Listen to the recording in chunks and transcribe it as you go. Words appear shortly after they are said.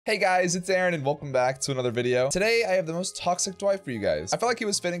Hey guys, it's Aaron and welcome back to another video. Today I have the most toxic Dwight for you guys. I felt like he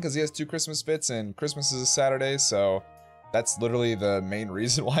was fitting because he has 2 Christmas fits and Christmas is a Saturday, so that's literally the main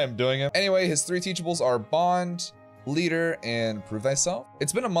reason why I'm doing it. Anyway, his 3 teachables are Bond, Leader, and Prove Thyself.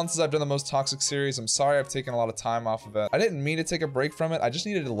 It's been a month since I've done the most toxic series. I'm sorry I've taken a lot of time off of it. I didn't mean to take a break from it. I just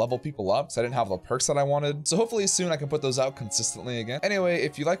needed to level people up because I didn't have the perks that I wanted. So hopefully soon I can put those out consistently again. Anyway,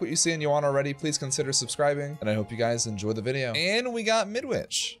 if you like what you see and you aren't already, please consider subscribing. And I hope you guys enjoy the video. And we got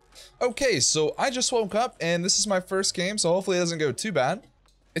Midwich. Okay, so I just woke up and this is my first game, so hopefully it doesn't go too bad.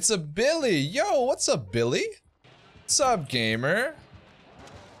 It's a Billy. Yo, what's up, Billy? What's up, gamer?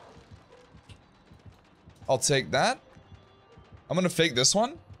 I'll take that. I'm gonna fake this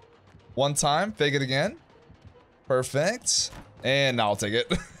one. One time, fake it again. Perfect. And now I'll take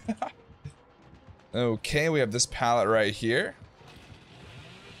it. Okay, we have this pallet right here.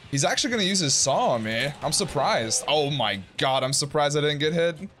 He's actually gonna use his saw on me. I'm surprised. Oh my god, I'm surprised I didn't get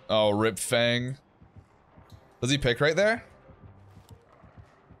hit. Oh, rip Fang. Does he pick right there?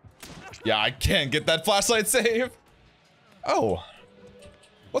 Yeah, I can't get that flashlight save. Oh.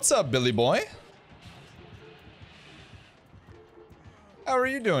 What's up, Billy boy? How are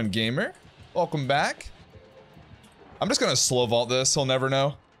you doing, gamer? Welcome back. I'm just gonna slow vault this, he'll never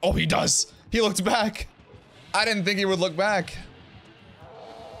know. Oh, he does. He looked back. I didn't think he would look back.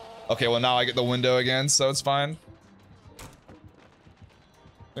 Okay, well now I get the window again, so it's fine.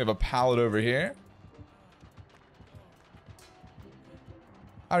 We have a pallet over here.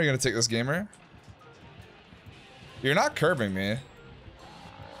 How are you gonna take this, gamer? You're not curving me.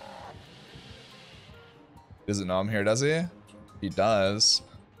 He doesn't know I'm here, does he? He does.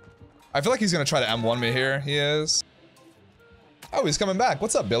 I feel like he's gonna try to M1 me here. He is. Oh, he's coming back.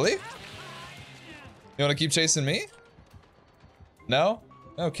 What's up, Billy? You wanna keep chasing me? No?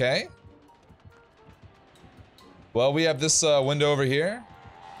 Okay. Well, we have this window over here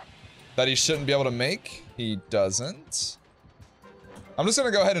that he shouldn't be able to make. He doesn't. I'm just gonna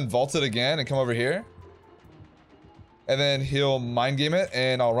go ahead and vault it again and come over here. And then he'll mind game it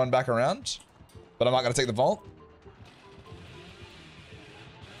and I'll run back around. But I'm not gonna take the vault.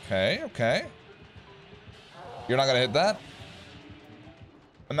 Okay, okay. You're not gonna hit that?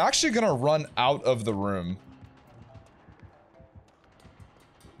 I'm actually gonna run out of the room.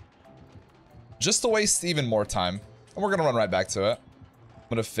 Just to waste even more time. And we're gonna run right back to it. I'm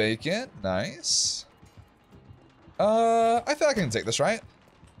gonna fake it. Nice. I feel like I can take this, right?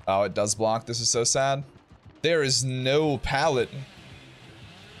 Oh, it does block. This is so sad. There is no pallet.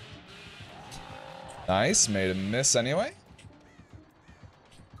 Nice. Made a miss anyway.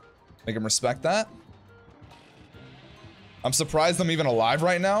 Make him respect that. I'm surprised I'm even alive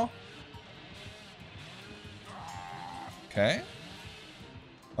right now. Okay.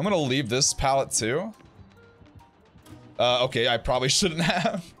 I'm gonna leave this pallet too. Okay, I probably shouldn't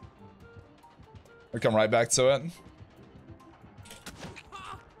have. I'll come right back to it.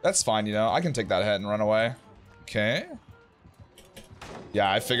 That's fine, you know. I can take that hit and run away. Okay.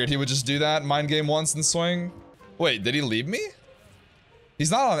 Yeah, I figured he would just do that. Mind game once and swing. Wait, did he leave me? He's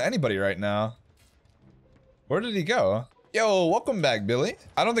not on anybody right now. Where did he go? Yo, welcome back, Billy.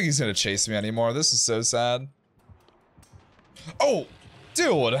 I don't think he's gonna chase me anymore. This is so sad. Oh!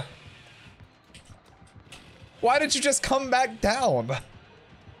 Dude, why did you just come back down?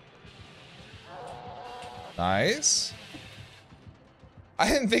 Nice. I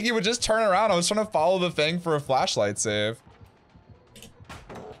didn't think he would just turn around. I was trying to follow the thing for a flashlight save.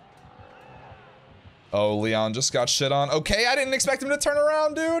 Oh, Leon just got shit on. Okay, I didn't expect him to turn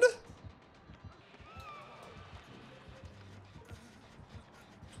around, dude.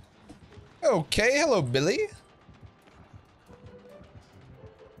 Okay, hello, Billy.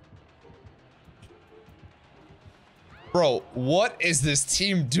 Bro, what is this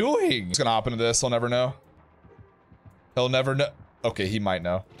team doing? He's gonna hop into this, he'll never know. He'll never know. Okay, he might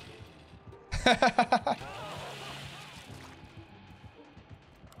know.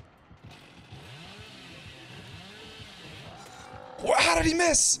 How did he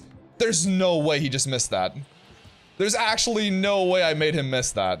miss? There's no way he just missed that. There's actually no way I made him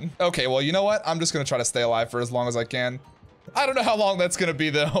miss that. Okay, well, you know what? I'm just gonna try to stay alive for as long as I can. I don't know how long that's gonna be,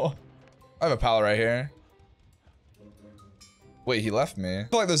 though. I have a pallet right here. Wait, he left me. I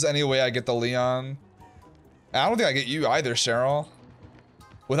feel like there's any way I get the Leon. I don't think I get you either, Cheryl.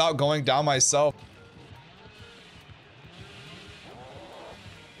 Without going down myself.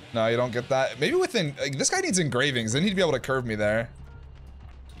 No, you don't get that. Maybe within... Like, this guy needs engravings. They need to be able to curve me there.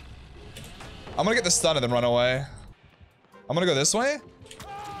 I'm gonna get the stun and then run away. I'm gonna go this way.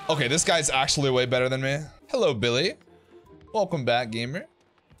 Okay, this guy's actually way better than me. Hello, Billy. Welcome back, gamer.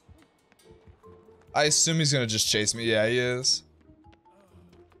 I assume he's gonna just chase me. Yeah, he is.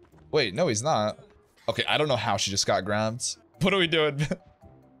 Wait, no, he's not. Okay, I don't know how she just got grabbed. What are we doing?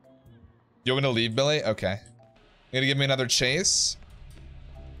 You want me to leave, Billy? Okay. You gonna give me another chase?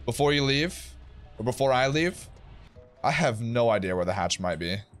 Before you leave? Or before I leave? I have no idea where the hatch might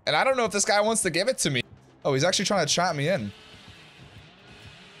be. And I don't know if this guy wants to give it to me. Oh, he's actually trying to trap me in.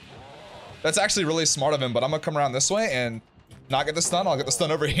 That's actually really smart of him, but I'm gonna come around this way and not get the stun. I'll get the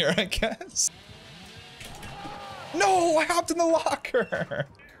stun over here, I guess. No, I hopped in the locker.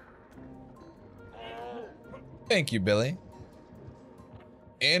 Thank you, Billy.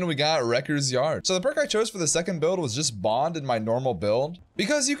 And we got Wrecker's Yard. So the perk I chose for the second build was just Bond in my normal build.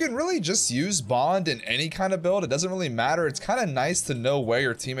 Because you can really just use Bond in any kind of build. It doesn't really matter. It's kind of nice to know where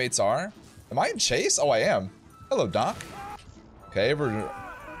your teammates are. Am I in chase? Oh, I am. Hello, Doc. Okay, we're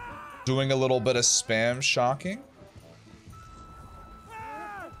doing a little bit of spam shocking.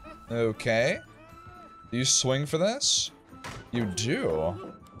 Okay. Do you swing for this? You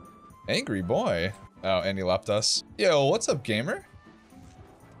do. Angry boy. Oh, and he left us. Yo, what's up, gamer?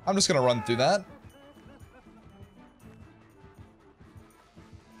 I'm just gonna run through that.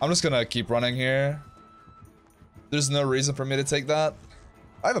 I'm just gonna keep running here. There's no reason for me to take that.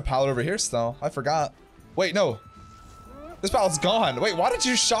 I have a pallet over here still. I forgot. Wait, no. This pallet's gone. Wait, why did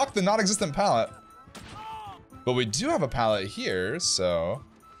you shock the non-existent pallet? But we do have a pallet here, so...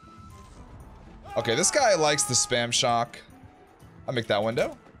 Okay, this guy likes the spam shock. I'll make that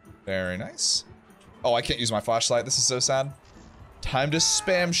window. Very nice. Oh, I can't use my flashlight. This is so sad. Time to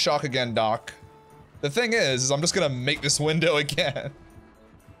spam shock again, Doc. The thing is I'm just gonna make this window again.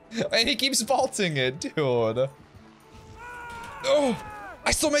 And he keeps vaulting it, dude. Oh,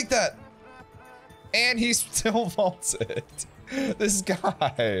 I still make that. And he still vaults it. This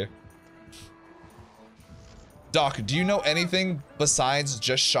guy. Doc, do you know anything besides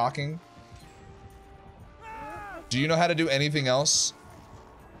just shocking? Do you know how to do anything else?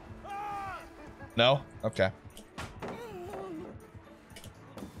 No? Okay.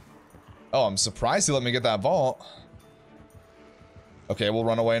 Oh, I'm surprised he let me get that vault. Okay, we'll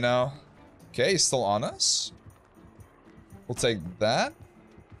run away now. Okay, he's still on us. We'll take that.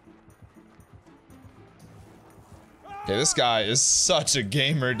 Okay, this guy is such a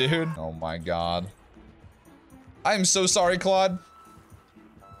gamer, dude. Oh my god. I'm so sorry, Claude.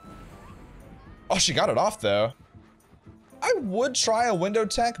 Oh, she got it off, though. I would try a window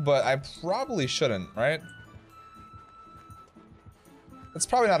tech, but I probably shouldn't, right? It's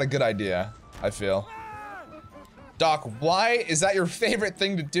probably not a good idea, I feel. Doc, why is that your favorite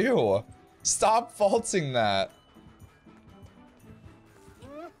thing to do? Stop faulting that.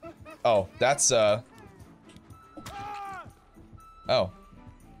 Oh, that's, Oh.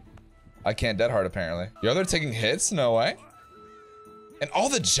 I can't dead hard, apparently. Yo, they're taking hits? No way. And all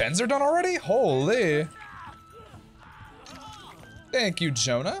the gens are done already? Holy. Thank you,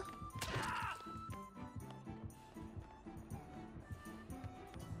 Jonah.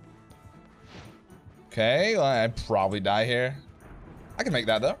 Okay, I'd probably die here. I can make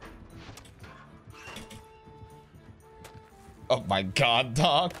that, though. Oh my god,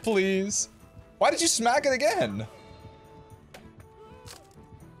 Doc, please. Why did you smack it again?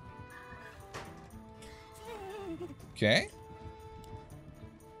 Okay.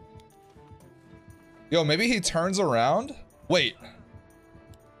 Yo, maybe he turns around? Wait.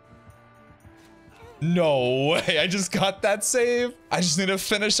 No way, I just got that save. I just need to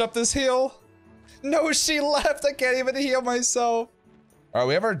finish up this heal. No, she left. I can't even heal myself. All right,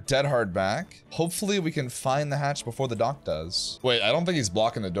 we have our dead hard back. Hopefully we can find the hatch before the Doc does. Wait, I don't think he's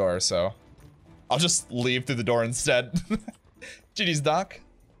blocking the door, so I'll just leave through the door instead. GG's, Doc.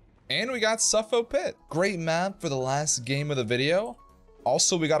 And we got Suffo Pit. Great map for the last game of the video.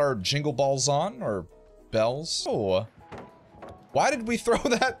 Also, we got our jingle balls on, or bells. Oh, why did we throw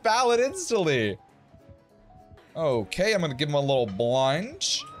that ballot instantly? Okay, I'm gonna give him a little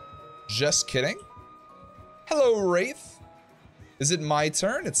blind. Just kidding. Hello, Wraith. Is it my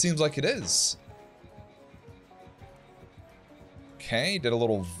turn? It seems like it is. Okay, did a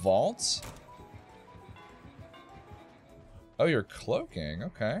little vault. Oh, you're cloaking.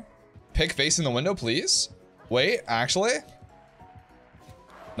 Okay. Pick facing the window, please. Wait, actually.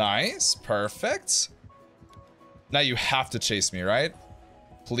 Nice. Perfect. Now you have to chase me, right?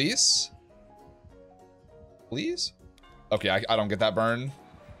 Please? Please? Okay, I don't get that burn.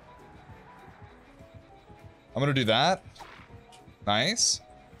 I'm gonna do that. Nice.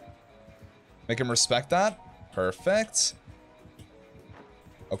 Make him respect that. Perfect.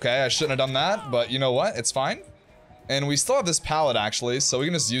 Okay, I shouldn't have done that, but you know what? It's fine. And we still have this pallet, actually, so we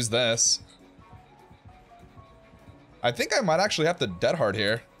can just use this. I think I might actually have to dead hard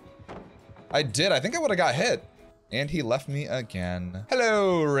here. I did. I think I would have got hit. And he left me again.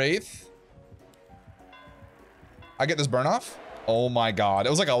 Hello, Wraith. I get this burn off? Oh my god. It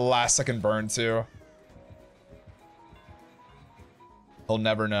was like a last second burn too. He'll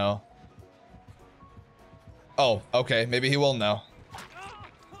never know. Oh, okay. Maybe he will know.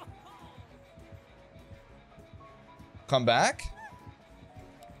 Come back.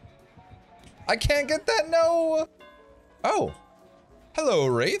 I can't get that, no. Oh. Hello,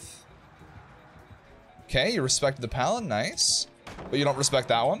 Wraith. Okay, you respect the Paladin, nice. But you don't respect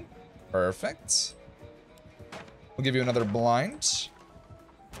that one. Perfect. We'll give you another blind.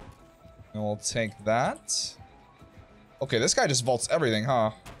 And we'll take that. Okay, this guy just vaults everything,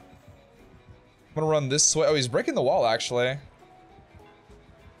 huh? I'm gonna run this way. Oh, he's breaking the wall, actually.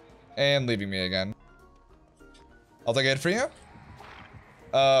 And leaving me again. I'll take it for you.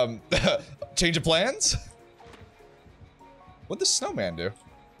 Change of plans? What'd the snowman do?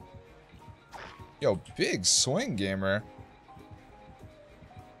 Yo, big swing, gamer.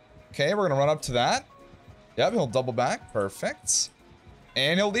 Okay, we're gonna run up to that. Yep, he'll double back. Perfect.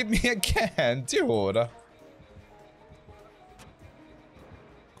 And he'll leave me again, dude.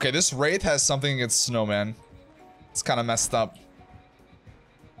 Okay, this Wraith has something against Snowman. It's kind of messed up.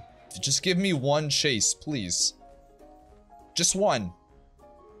 Just give me one chase, please. Just one.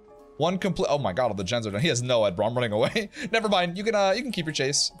 One complete. Oh my god, all the gens are done. He has no head, bro. I'm running away. Never mind. You can keep your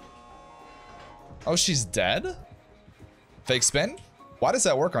chase. Oh, she's dead? Fake spin? Why does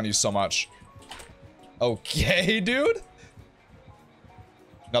that work on you so much? Okay, dude.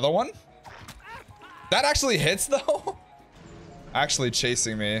 Another one? That actually hits, though? Actually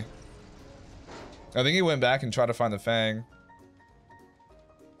chasing me. I think he went back and tried to find the Fang.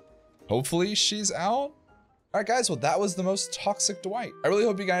 Hopefully she's out. Alright guys, well that was the most toxic Dwight. I really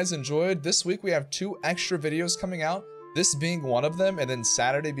hope you guys enjoyed. This week we have 2 extra videos coming out. This being one of them, and then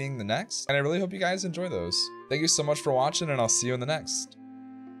Saturday being the next. And I really hope you guys enjoy those. Thank you so much for watching, and I'll see you in the next.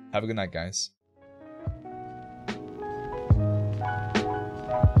 Have a good night, guys.